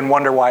Facebook, and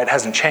wonder why it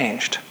hasn't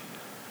changed.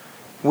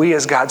 We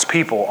as God's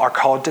people are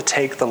called to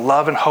take the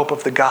love and hope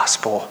of the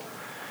gospel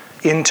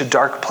into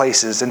dark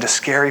places, into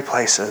scary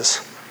places,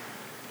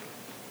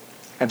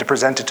 and to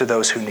present it to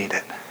those who need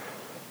it.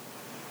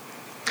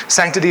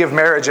 Sanctity of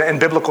marriage and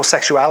biblical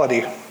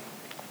sexuality.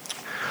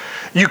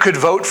 You could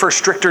vote for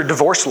stricter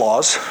divorce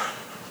laws.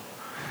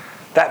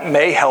 That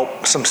may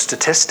help some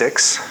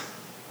statistics.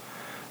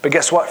 But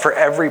guess what? For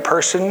every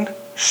person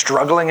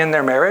struggling in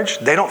their marriage,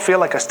 they don't feel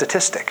like a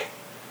statistic.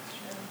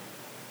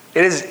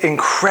 It is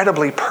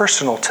incredibly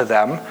personal to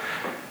them.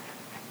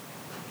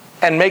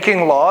 And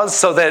making laws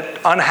so that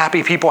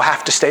unhappy people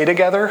have to stay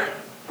together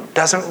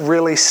doesn't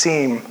really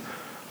seem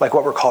like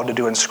what we're called to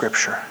do in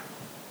Scripture.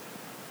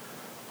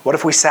 What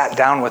if we sat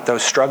down with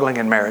those struggling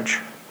in marriage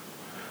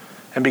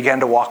and began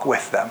to walk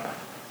with them,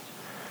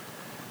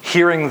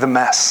 hearing the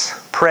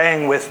mess,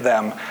 praying with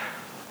them,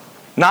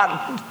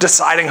 not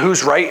deciding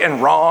who's right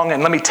and wrong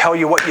and let me tell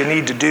you what you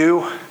need to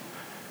do,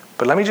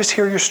 but let me just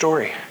hear your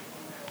story.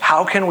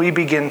 How can we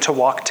begin to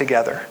walk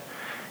together?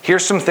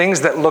 Here's some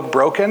things that look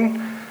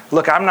broken.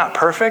 Look, I'm not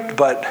perfect,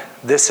 but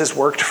this has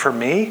worked for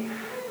me.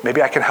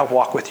 Maybe I can help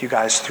walk with you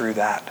guys through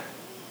that.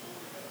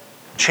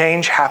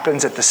 Change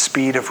happens at the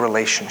speed of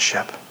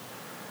relationship.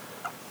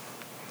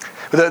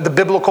 The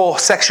biblical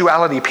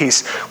sexuality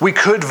piece. We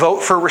could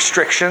vote for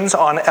restrictions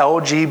on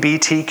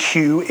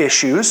LGBTQ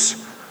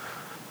issues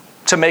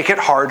to make it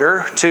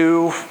harder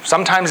to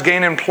sometimes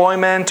gain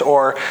employment,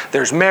 or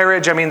there's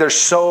marriage. I mean, there's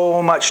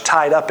so much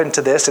tied up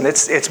into this, and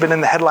it's been in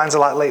the headlines a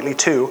lot lately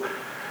too.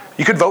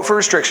 You could vote for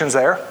restrictions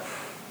there.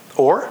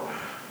 Or,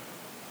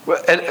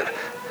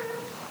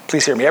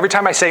 please hear me, every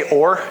time I say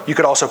or, you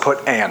could also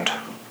put and.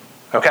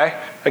 Okay?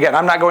 Again,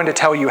 I'm not going to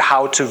tell you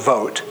how to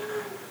vote.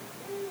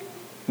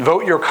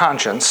 Vote your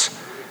conscience.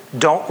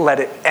 Don't let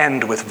it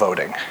end with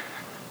voting.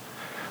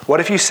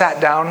 What if you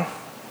sat down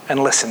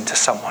and listened to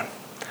someone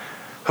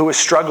who is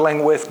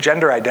struggling with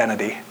gender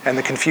identity and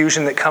the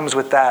confusion that comes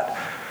with that,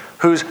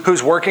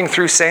 who's working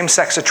through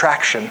same-sex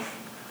attraction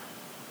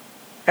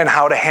and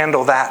how to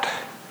handle that?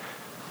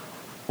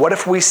 What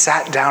if we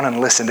sat down and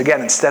listened?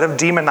 Again, instead of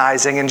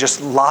demonizing and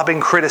just lobbing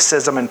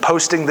criticism and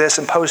posting this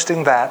and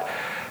posting that,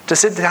 to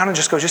sit down and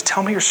just go, just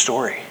tell me your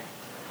story.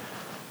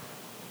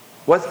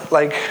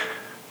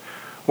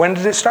 When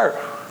did it start?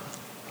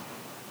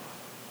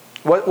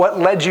 What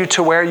led you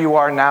to where you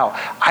are now?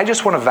 I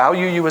just want to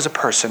value you as a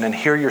person and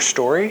hear your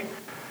story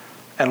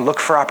and look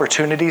for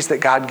opportunities that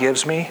God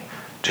gives me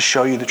to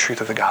show you the truth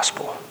of the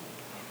gospel.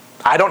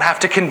 I don't have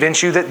to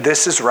convince you that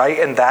this is right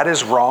and that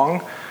is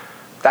wrong.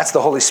 That's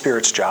the Holy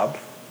Spirit's job.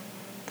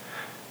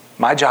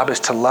 My job is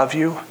to love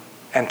you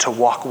and to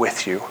walk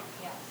with you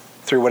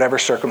through whatever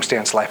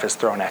circumstance life has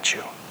thrown at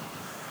you.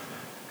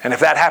 And if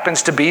that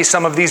happens to be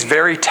some of these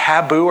very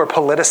taboo or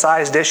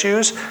politicized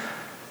issues,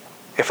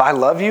 if I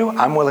love you,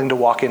 I'm willing to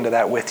walk into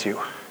that with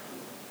you.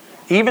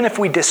 Even if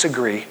we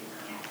disagree,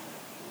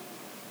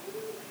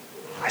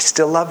 I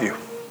still love you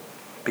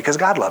because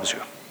God loves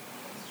you.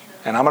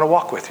 And I'm going to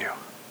walk with you.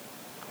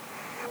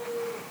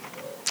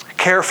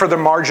 Care for the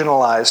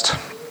marginalized.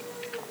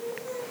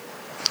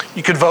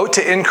 You could vote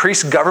to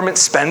increase government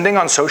spending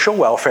on social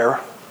welfare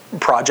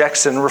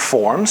projects and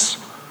reforms.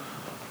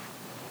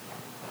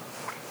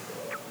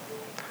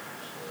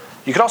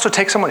 You could also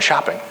take someone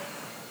shopping.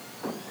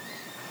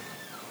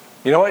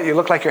 You know what? You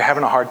look like you're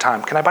having a hard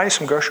time. Can I buy you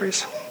some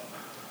groceries?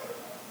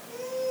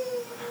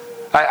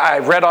 I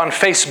read on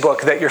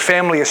Facebook that your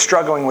family is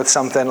struggling with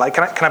something. Like,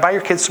 can I buy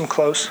your kids some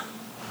clothes?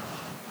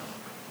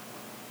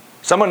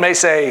 Someone may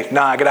say,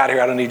 nah, get out of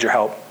here. I don't need your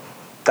help.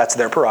 That's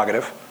their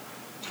prerogative.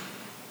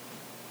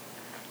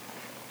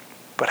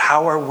 But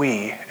how are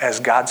we, as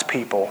God's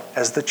people,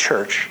 as the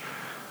church,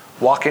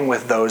 walking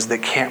with those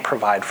that can't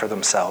provide for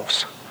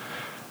themselves?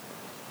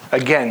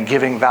 Again,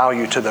 giving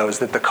value to those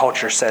that the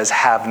culture says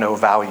have no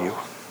value.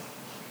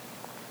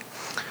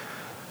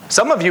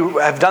 Some of you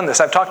have done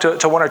this. I've talked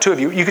to one or two of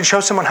you. You can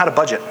show someone how to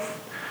budget.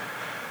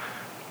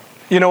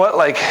 You know what?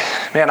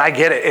 Man, I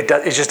get it.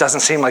 It just doesn't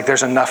seem like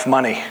there's enough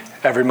money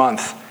every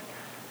month.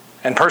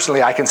 And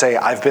personally, I can say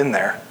I've been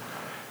there.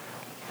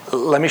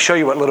 Let me show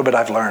you what little bit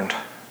I've learned.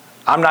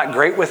 I'm not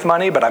great with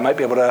money, but I might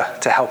be able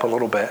to help a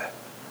little bit.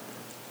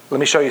 Let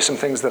me show you some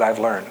things that I've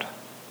learned.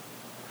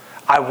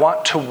 I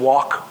want to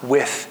walk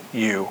with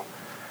you,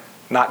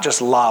 not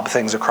just lob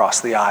things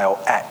across the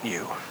aisle at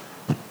you.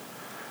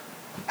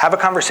 Have a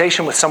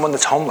conversation with someone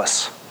that's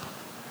homeless.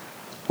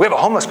 We have a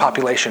homeless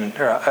population,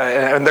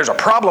 and there's a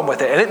problem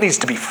with it, and it needs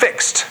to be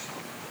fixed.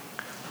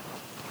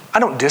 I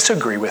don't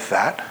disagree with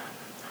that.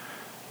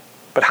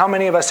 But how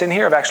many of us in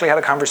here have actually had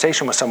a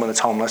conversation with someone that's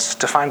homeless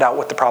to find out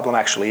what the problem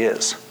actually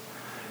is?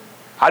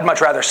 I'd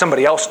much rather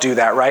somebody else do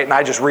that, right? And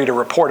I just read a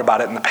report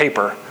about it in the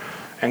paper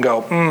and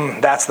go,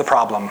 that's the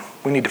problem.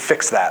 We need to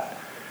fix that.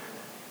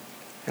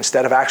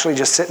 instead of actually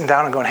just sitting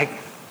down and going, hey,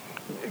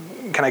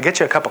 can I get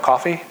you a cup of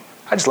coffee?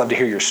 I'd just love to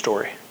hear your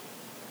story.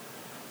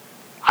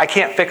 I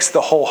can't fix the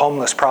whole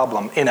homeless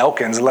problem in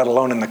Elkins, let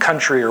alone in the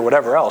country or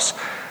whatever else,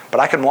 but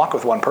I can walk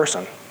with one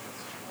person.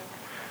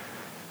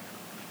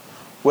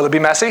 Will it be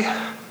messy,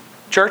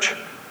 church?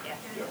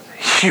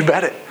 Yes. You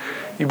bet it.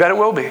 You bet it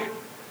will be.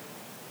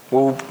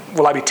 Will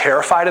I be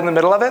terrified in the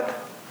middle of it?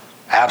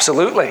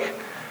 Absolutely.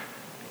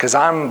 Because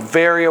I'm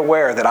very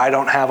aware that I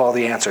don't have all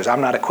the answers.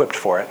 I'm not equipped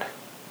for it.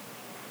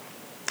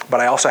 But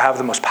I also have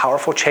the most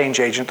powerful change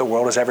agent the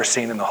world has ever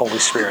seen in the Holy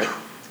Spirit.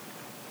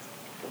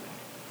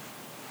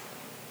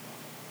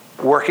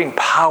 Working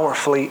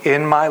powerfully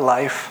in my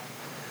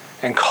life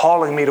and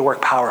calling me to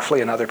work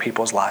powerfully in other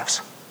people's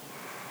lives.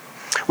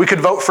 We could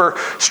vote for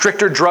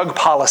stricter drug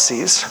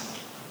policies.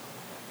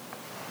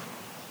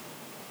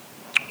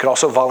 We could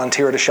also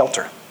volunteer at a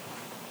shelter.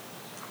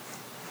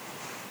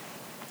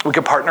 We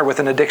could partner with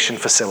an addiction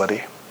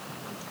facility.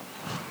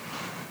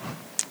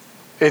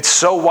 It's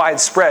so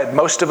widespread,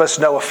 most of us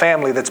know a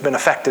family that's been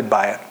affected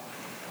by it.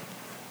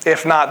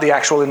 If not the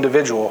actual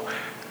individual,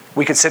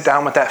 we could sit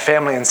down with that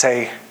family and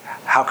say,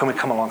 how can we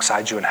come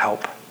alongside you and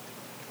help?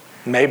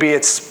 Maybe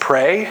it's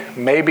pray,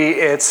 maybe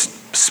it's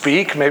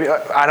speak, maybe,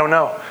 I don't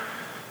know.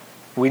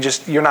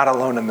 You're not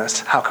alone in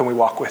this. How can we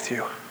walk with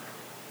you?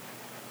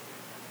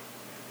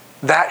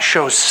 That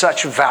shows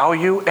such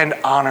value and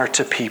honor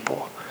to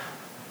people.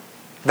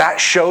 That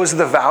shows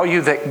the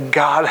value that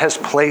God has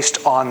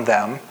placed on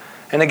them.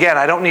 And again,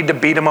 I don't need to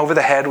beat them over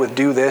the head with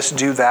do this,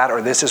 do that,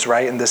 or this is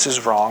right and this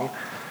is wrong.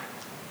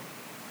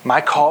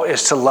 My call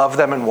is to love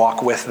them and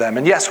walk with them.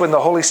 And yes, when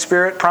the Holy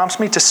Spirit prompts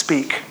me to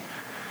speak.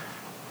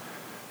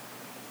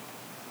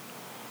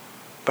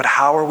 But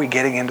how are we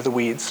getting into the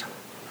weeds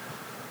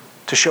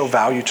to show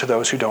value to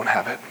those who don't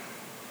have it?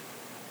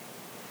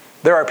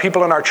 There are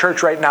people in our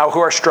church right now who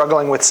are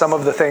struggling with some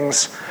of the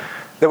things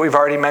that we've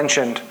already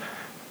mentioned.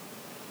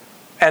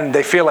 And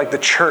they feel like the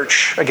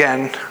church,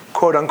 again,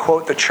 quote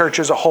unquote, the church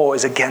as a whole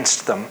is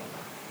against them.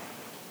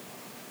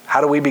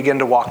 How do we begin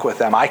to walk with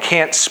them? I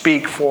can't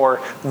speak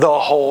for the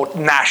whole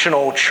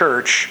national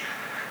church,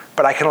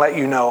 but I can let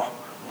you know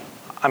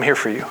I'm here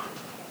for you.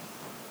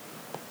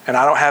 And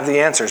I don't have the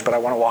answers, but I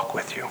want to walk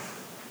with you.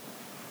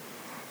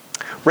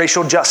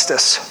 Racial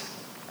justice.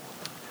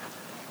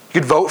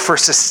 You could vote for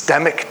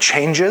systemic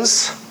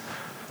changes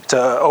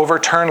to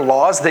overturn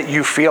laws that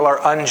you feel are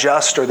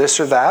unjust or this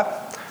or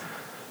that.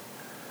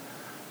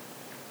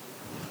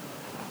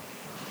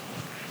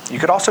 You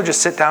could also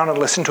just sit down and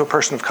listen to a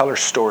person of color's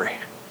story.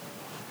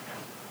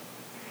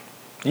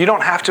 You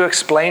don't have to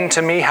explain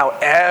to me how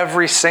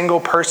every single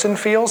person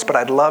feels, but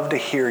I'd love to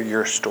hear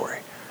your story.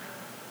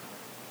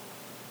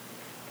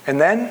 And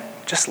then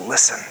just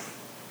listen.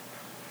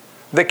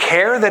 The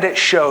care that it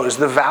shows,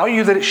 the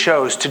value that it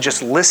shows to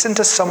just listen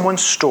to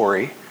someone's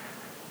story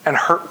and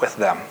hurt with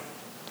them.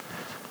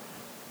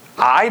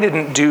 I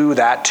didn't do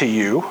that to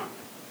you,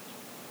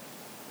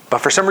 but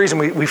for some reason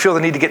we feel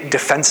the need to get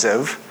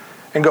defensive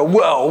and go,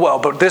 well,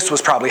 but this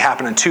was probably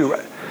happening too.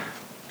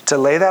 To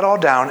lay that all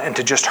down and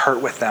to just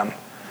hurt with them.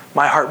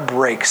 My heart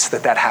breaks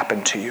that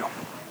happened to you.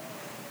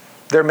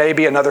 There may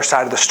be another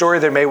side of the story,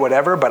 there may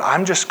whatever, but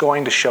I'm just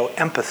going to show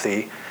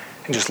empathy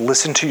and just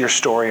listen to your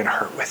story and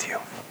hurt with you.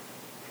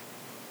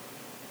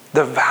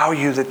 The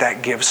value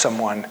that gives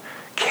someone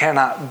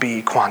cannot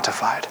be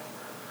quantified.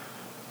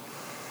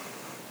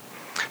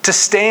 To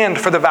stand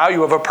for the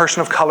value of a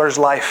person of color's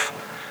life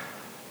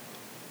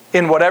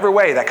in whatever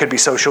way, that could be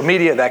social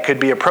media, that could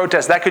be a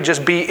protest, that could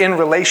just be in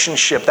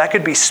relationship, that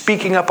could be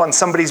speaking up on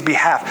somebody's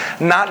behalf,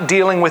 not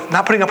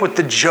putting up with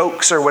the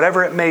jokes or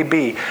whatever it may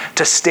be,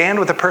 to stand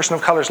with a person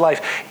of color's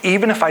life,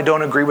 even if I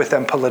don't agree with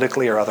them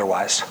politically or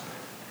otherwise.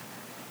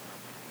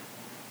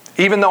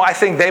 Even though I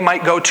think they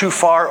might go too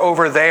far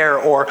over there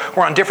or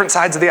we're on different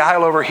sides of the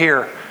aisle over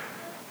here,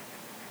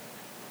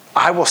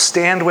 I will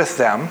stand with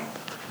them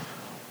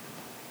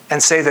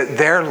and say that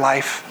their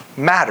life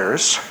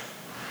matters,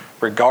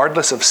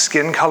 regardless of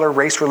skin color,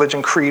 race,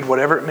 religion, creed,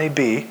 whatever it may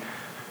be,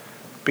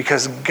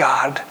 because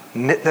God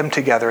knit them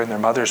together in their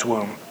mother's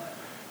womb.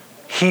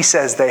 He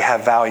says they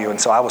have value, and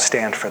so I will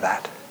stand for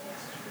that.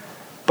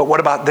 But what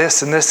about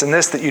this and this and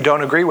this that you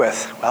don't agree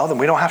with? Well, then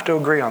we don't have to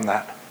agree on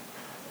that.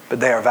 But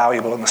they are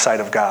valuable in the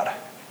sight of God,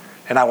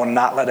 and I will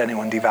not let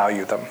anyone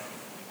devalue them.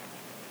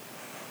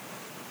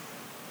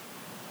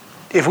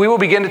 If we will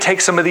begin to take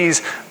some of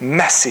these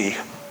messy,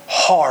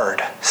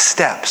 hard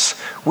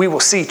steps, we will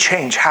see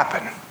change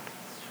happen.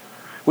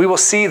 We will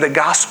see the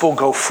gospel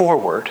go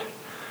forward.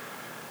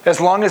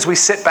 As long as we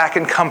sit back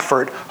in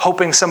comfort,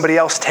 hoping somebody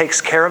else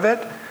takes care of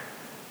it,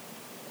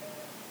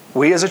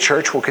 we as a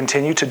church will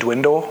continue to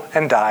dwindle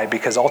and die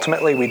because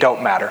ultimately we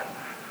don't matter.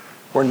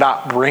 We're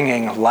not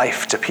bringing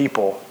life to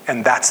people,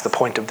 and that's the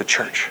point of the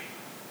church.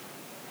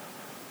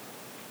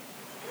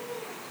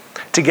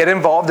 To get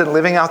involved in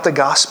living out the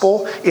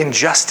gospel in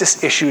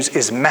justice issues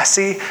is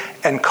messy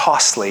and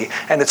costly,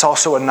 and it's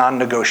also a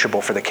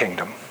non-negotiable for the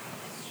kingdom.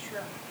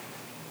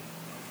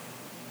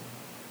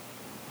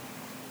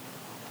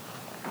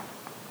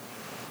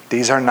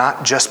 These are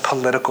not just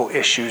political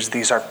issues.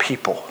 These are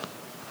people.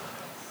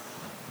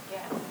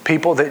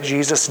 People that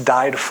Jesus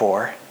died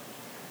for,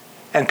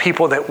 and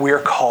people that we're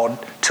called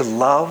to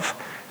love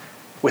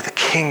with a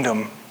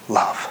kingdom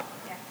love.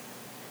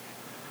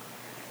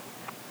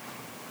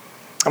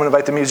 I'm going to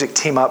invite the music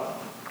team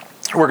up.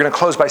 We're going to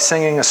close by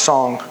singing a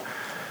song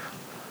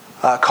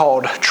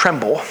called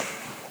Tremble.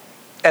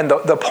 And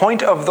the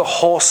point of the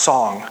whole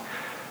song,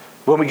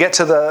 when we get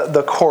to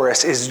the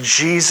chorus, is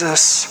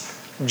Jesus,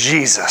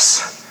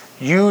 Jesus,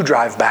 you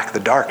drive back the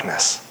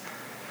darkness.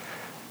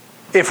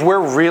 If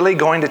we're really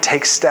going to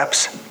take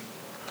steps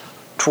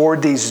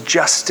toward these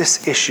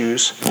justice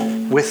issues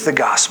with the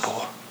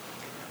gospel,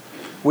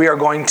 we are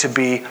going to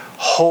be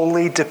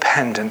wholly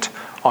dependent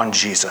on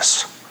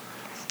Jesus,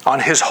 on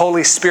his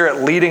Holy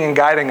Spirit leading and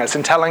guiding us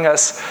and telling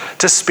us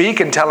to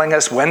speak and telling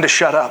us when to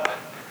shut up,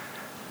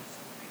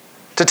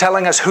 to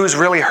telling us who's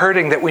really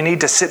hurting that we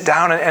need to sit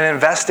down and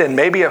invest in,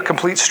 maybe a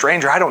complete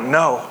stranger, I don't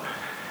know.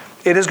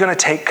 It is going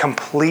to take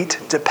complete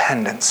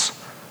dependence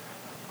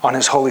on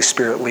his Holy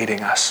Spirit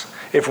leading us.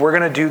 If we're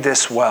going to do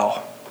this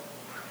well,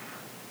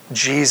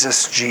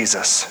 Jesus,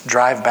 Jesus,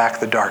 drive back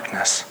the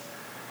darkness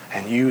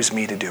and use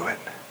me to do it.